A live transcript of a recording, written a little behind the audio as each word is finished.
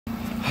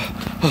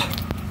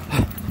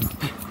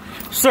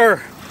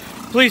Sir,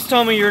 please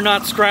tell me you're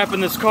not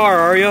scrapping this car,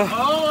 are you?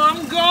 Oh,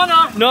 I'm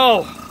gonna.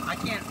 No. I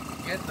can't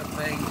get the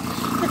thing.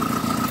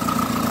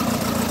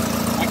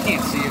 I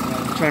can't see it,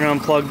 man. Trying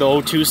to unplug the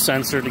O2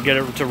 sensor to get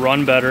it to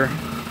run better.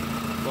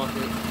 Fuck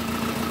it.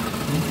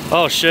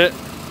 Oh, shit.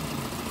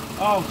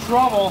 Oh,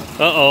 trouble.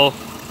 Uh-oh.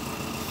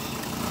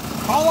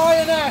 Call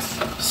INS.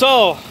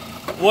 So,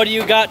 what do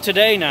you got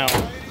today now?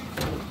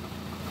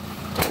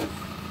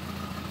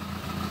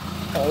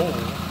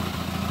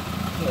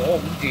 Oh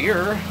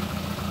dear.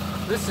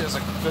 This is a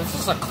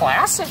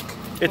classic.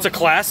 It's a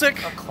classic?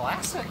 A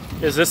classic.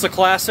 Is this a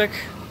classic?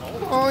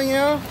 Oh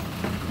yeah.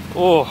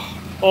 Oh.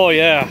 Oh,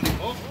 yeah.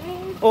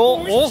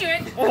 Oh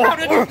shit. How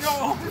did you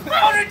know?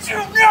 How did you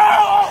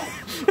know?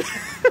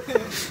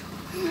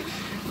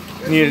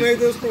 You made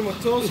this from a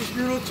toaster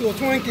strudel to a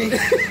Twinkie.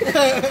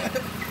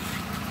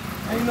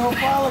 Ain't no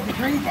file like a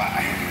drink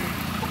by.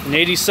 An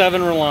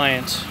 87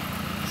 Reliant.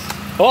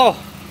 Oh.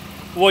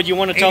 What, you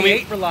want to tell me?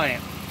 88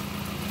 Reliant.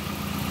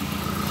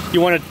 You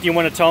want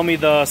to tell me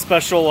the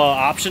special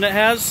option it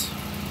has?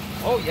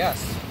 Oh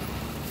yes.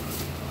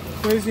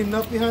 Crazy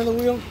enough behind the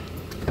wheel?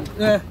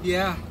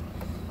 Yeah.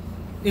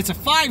 It's a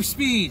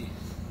 5-speed.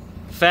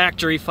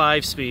 Factory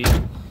 5-speed.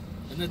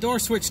 And the door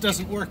switch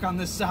doesn't work on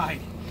this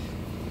side.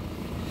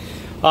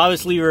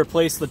 Obviously, you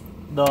replaced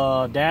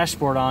the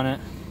dashboard on it.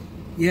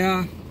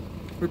 Yeah.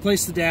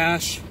 Replace the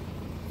dash.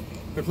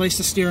 Replace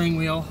the steering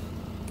wheel.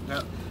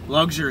 Yep.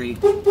 Luxury.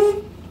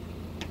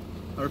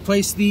 I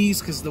replaced these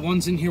because the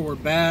ones in here were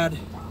bad.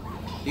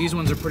 These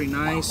ones are pretty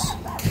nice.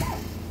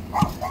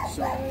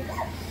 So,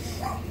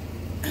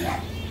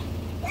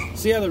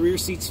 see how the rear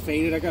seat's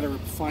faded? I gotta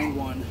find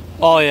one.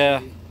 Oh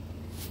yeah.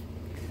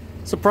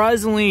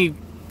 Surprisingly,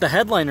 the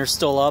headliner's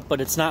still up, but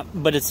it's not.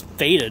 But it's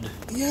faded.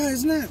 Yeah,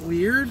 isn't that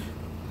weird?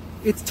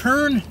 It's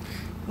turned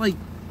like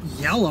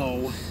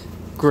yellow.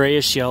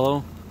 Grayish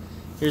yellow.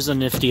 Here's a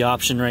nifty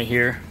option right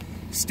here.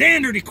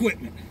 Standard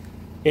equipment.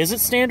 Is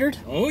it standard?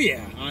 Oh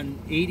yeah, on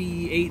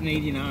 88 and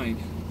 89.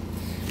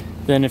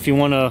 Then if you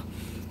want to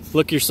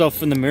look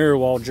yourself in the mirror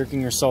while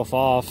jerking yourself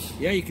off.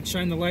 Yeah, you can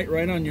shine the light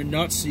right on your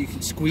nuts so you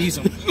can squeeze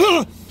them.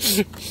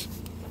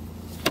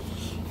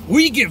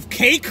 We give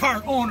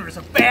K-car owners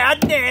a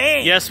bad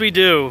name. Yes, we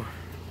do.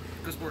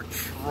 Because we're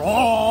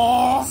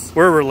trolls.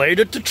 We're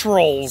related to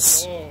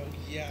trolls. Oh,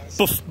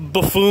 yes.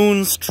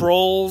 Buffoons,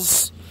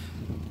 trolls.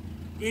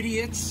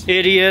 Idiots.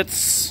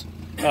 Idiots.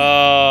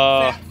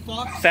 Fat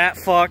fucks. Fat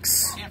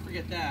fucks. Can't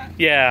forget that.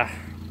 Yeah.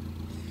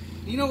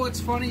 You know what's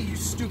funny? You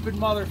stupid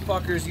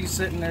motherfuckers, you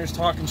sitting there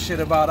talking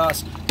shit about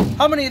us.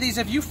 How many of these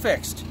have you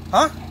fixed?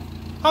 Huh?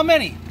 How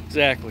many?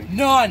 Exactly.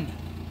 None.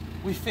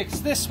 We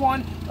fixed this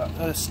one,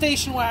 the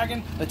station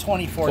wagon, the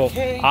 24K.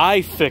 Well,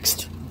 I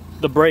fixed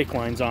the brake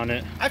lines on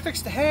it. I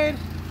fixed the head.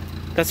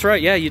 That's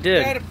right, yeah, you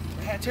did. Had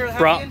to tear the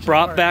Brought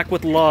apart. back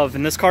with love.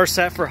 And this car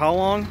sat for how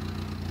long?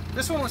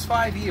 This one was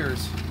 5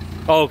 years.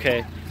 Oh,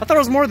 okay. I thought it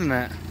was more than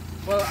that.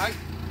 Well,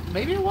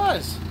 maybe it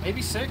was.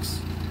 Maybe 6.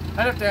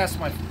 I'd have to ask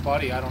my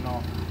buddy. I don't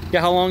know.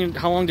 Yeah, how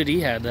long did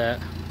he have that?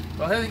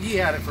 Well, I think he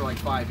had it for like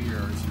 5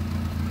 years.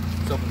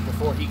 So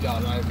before he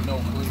got it, I have no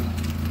clue.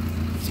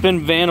 It's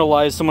been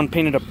vandalized. Someone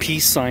painted a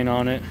peace sign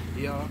on it.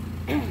 Yeah.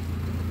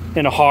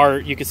 And a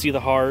heart. You can see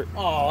the heart.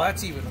 Oh,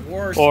 that's even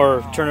worse.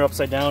 Or turn it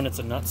upside down, it's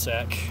a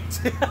nutsack.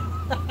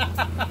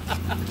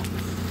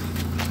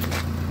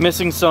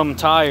 Missing some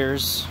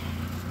tires.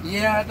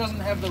 Yeah, it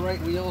doesn't have the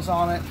right wheels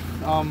on it.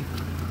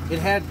 It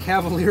had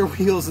Cavalier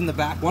wheels in the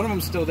back. One of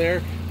them's still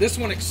there. This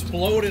one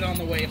exploded on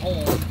the way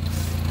home.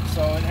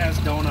 So it has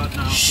donut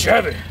now.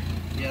 Chevy.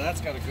 Yeah, that's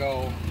got to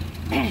go.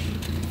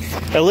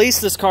 At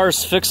least this car is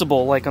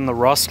fixable, like on the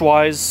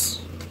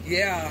rust-wise.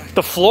 Yeah.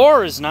 The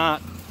floor is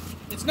not...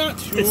 It's not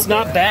too It's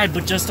not bad,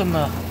 but just on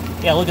the...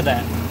 Yeah, look at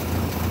that.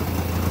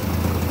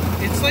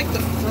 It's like the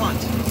front.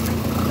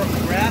 From the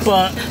grass.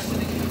 But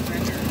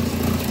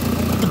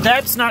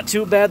that's not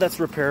too bad. That's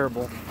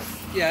repairable.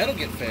 Yeah, it'll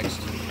get fixed.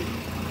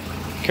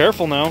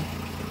 Careful now.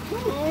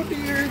 Oh,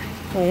 dear.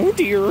 Oh,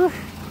 dear.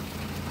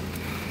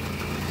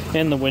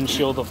 And the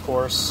windshield, of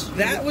course.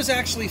 That was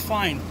actually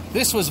fine.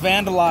 This was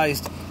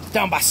vandalized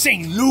down by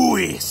St.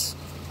 Louis.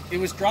 It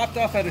was dropped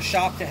off at a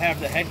shop to have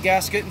the head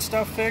gasket and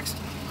stuff fixed.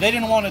 They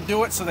didn't want to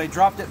do it, so they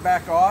dropped it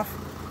back off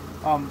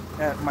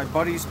at my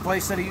buddy's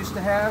place that he used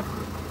to have.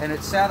 And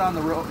it sat on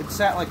the road. It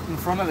sat like in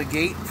front of the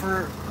gate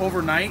for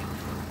overnight.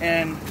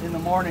 And in the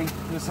morning,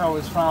 this is how it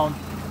was found.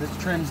 The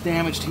trim's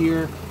damaged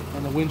here,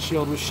 and the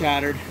windshield was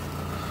shattered.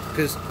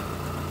 Because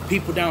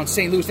people down in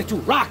St. Louis, they threw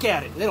rock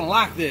at it. They don't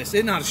like this.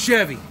 They're not a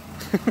Chevy.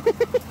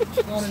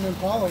 Not an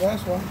Impala,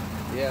 that's why.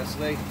 Yeah,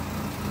 so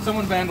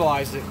someone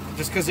vandalized it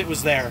just because it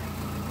was there.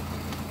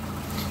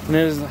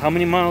 And how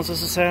many miles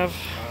does this have?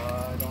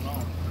 I don't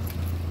know.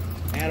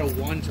 Add a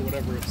 1 to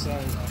whatever it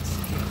says.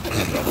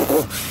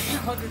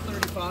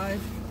 135.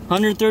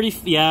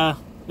 130? Yeah,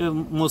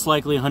 most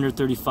likely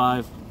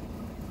 135.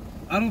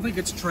 I don't think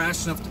it's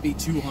trash enough to be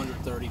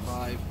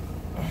 235.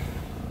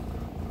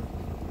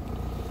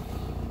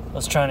 I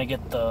was trying to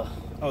get the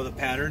Oh, the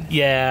pattern?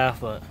 Yeah,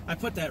 but... I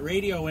put that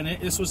radio in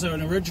it. This was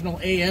an original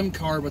AM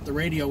car, but the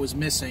radio was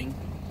missing.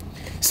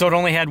 So it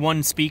only had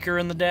one speaker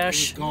in the It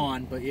dash? was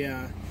gone, but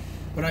yeah.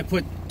 But I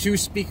put 2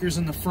 speakers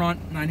in the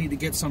front, and I need to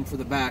get some for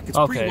the back. It's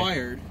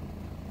pre-wired.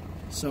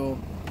 So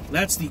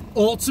that's the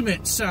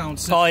ultimate sound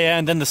system. Oh yeah,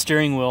 and then the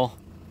steering wheel.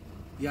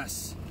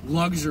 Yes.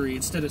 Luxury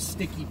instead of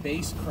sticky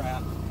bass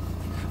crap.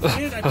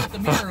 And I put the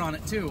mirror on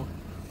it, too.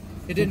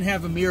 It didn't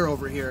have a mirror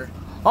over here.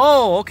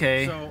 Oh,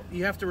 okay. So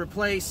you have to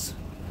replace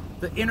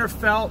the inner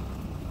felt,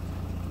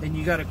 and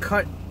you got to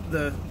cut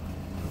the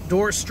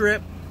door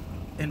strip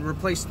and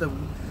replace the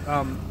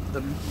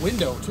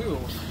window too.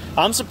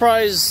 I'm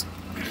surprised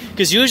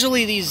because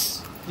usually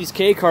these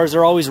K cars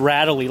are always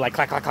rattly, like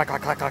clack clack clack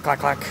clack clack clack clack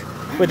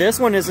clack. But this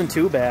one isn't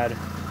too bad.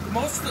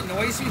 Most of the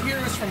noise you hear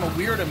is from a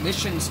weird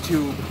emissions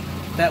tube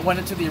that went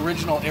into the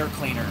original air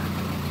cleaner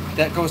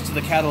that goes to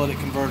the catalytic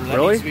converter. That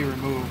needs to be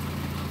removed.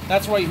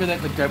 That's why you hear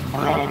that.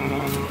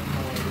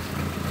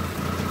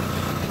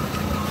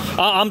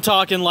 I'm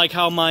talking like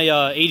how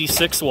my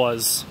 86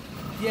 was.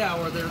 Yeah,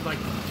 or they're like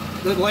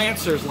the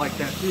Lancers like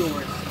that too.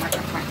 Where it's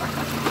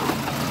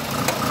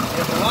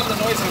yeah, but a lot of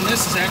the noise on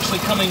this is actually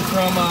coming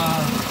from.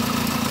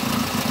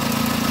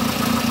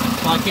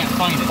 Well, I can't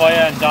find it. Oh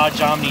yeah, and Dodge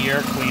Omni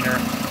air cleaner.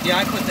 Yeah,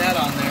 I put that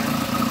on there.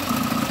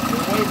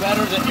 They're way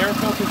better. The air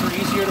filters are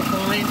easier to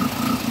find.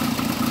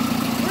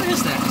 Where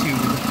is that tube?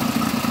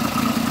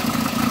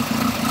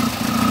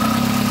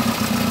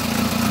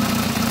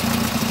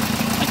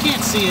 I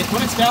can't see it,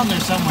 but it's down there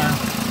somewhere.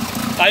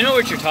 I know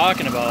what you're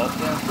talking about.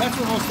 Yeah, that's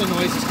where most of the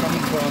noise is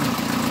coming from.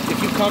 If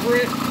you cover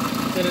it,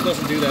 then it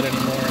doesn't do that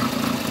anymore.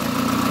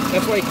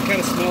 That's why you can kind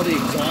of smell the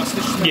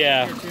exhaust-ish smell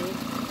here too.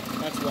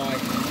 That's why.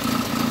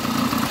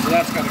 So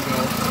that's gotta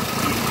go.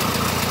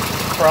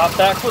 Prop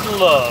back with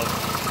love.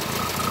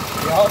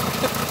 Yup.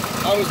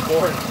 I was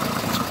bored.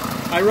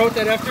 I wrote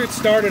that after it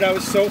started. I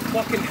was so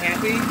fucking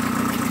happy.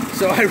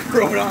 So I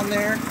wrote on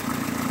there.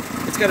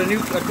 It's got a new.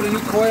 I put a new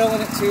coil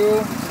in it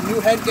too. A new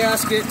head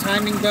gasket,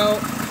 timing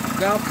belt,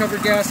 valve cover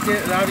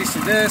gasket, and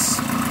obviously this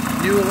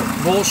new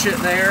bullshit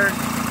there.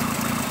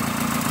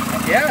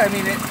 Yeah, I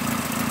mean it.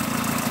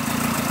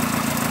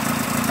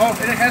 Oh,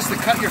 and it has the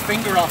cut your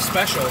finger off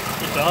special.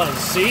 It does.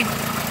 See?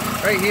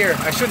 Right here.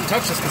 I shouldn't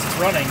touch this because it's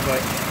running,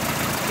 but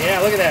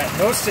yeah, look at that.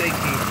 No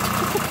safety.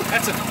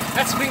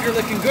 That's finger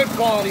licking good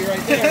quality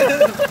right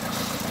there.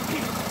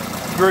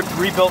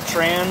 Rebuilt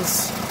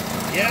trans.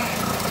 Yeah.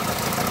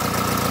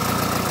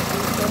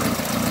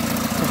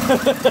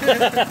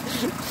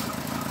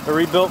 A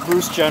rebuilt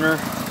Bruce Jenner.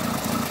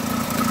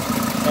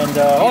 And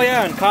oh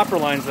yeah, and copper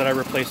lines that I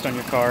replaced on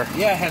your car.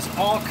 Yeah, it has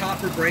all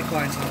copper brake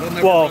lines now. They'll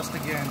never rust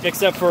again.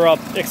 Except for up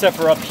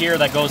here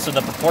that goes to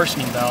the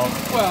proportioning valve.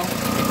 Well,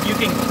 you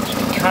can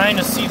kind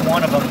of see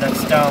one of them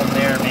that's down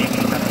there, maybe.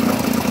 I don't know.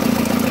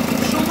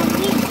 Show them the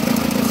roof.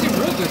 You see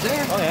real good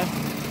there. Oh yeah.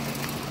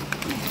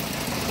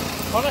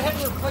 Well, I had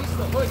to replace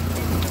the hood.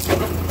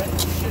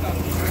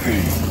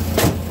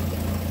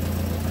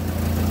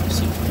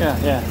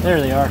 Yeah, there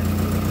they are.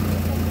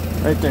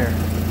 Right there.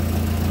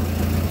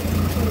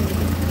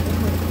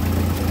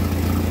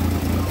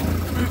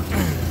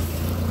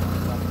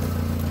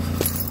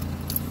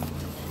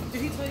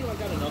 Did he tell you I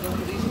got another one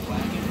of these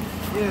wagon?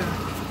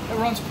 Yeah. It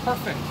runs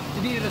perfect.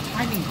 It needed a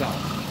timing belt.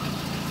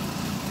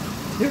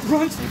 It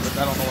runs. But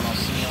I don't know when I'll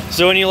see him.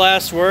 So any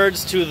last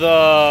words to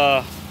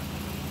the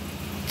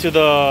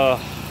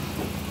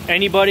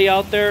anybody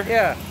out there?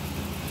 Yeah.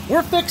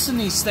 We're fixing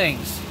these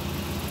things.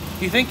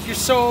 You think you're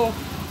so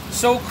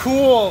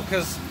cool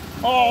because,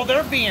 oh,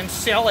 they're being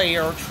silly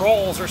or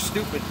trolls or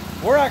stupid.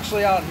 We're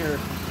actually out here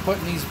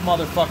putting these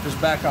motherfuckers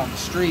back on the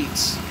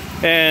streets.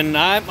 And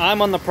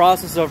I'm on the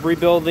process of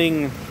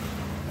rebuilding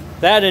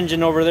that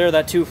engine over there,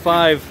 that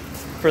 2.5,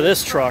 for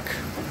this truck.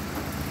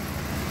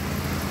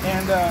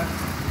 And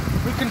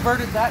we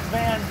converted that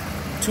van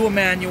to a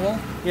manual.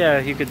 Yeah,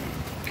 you could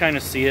kind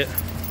of see it.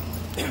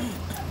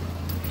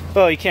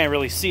 Well, you can't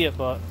really see it,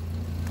 but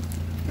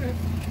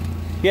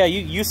yeah,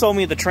 you sold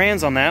me the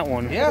trans on that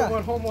one. Yeah.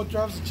 What homo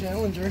drives a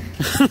Challenger?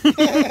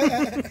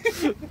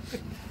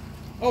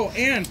 Oh,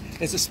 and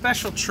as a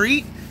special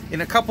treat,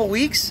 in a couple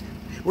weeks,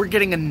 we're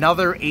getting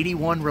another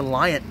 81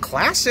 Reliant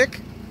Classic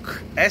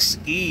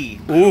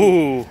SE.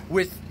 Ooh.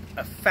 With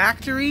a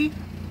factory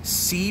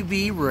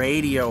CB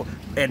radio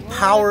and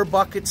power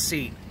bucket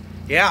seat.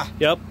 Yeah.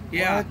 Yep.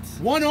 Yeah. What?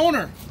 One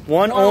owner.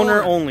 One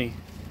owner only.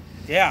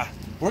 Yeah.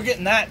 We're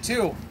getting that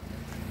too.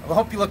 I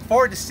hope you look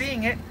forward to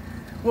seeing it.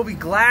 We'll be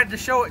glad to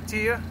show it to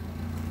you.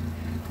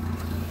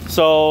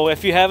 So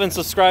if you haven't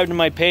subscribed to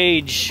my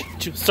page,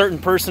 to a certain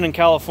person in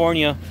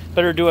California,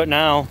 better do it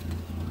now.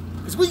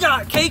 Because we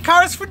got K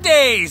cars for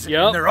days.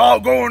 Yep. And they're all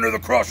going to the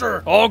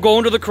crusher. All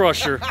going to the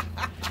crusher.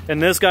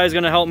 And this guy's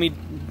going to help me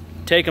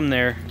take them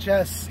there.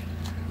 Jess.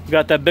 We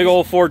got that big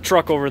old Ford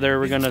truck over there.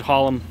 We're going to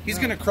haul him. He's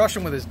going to crush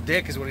them with his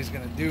dick is what he's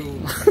going to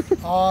do.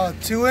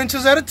 2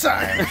 inches at a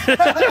time.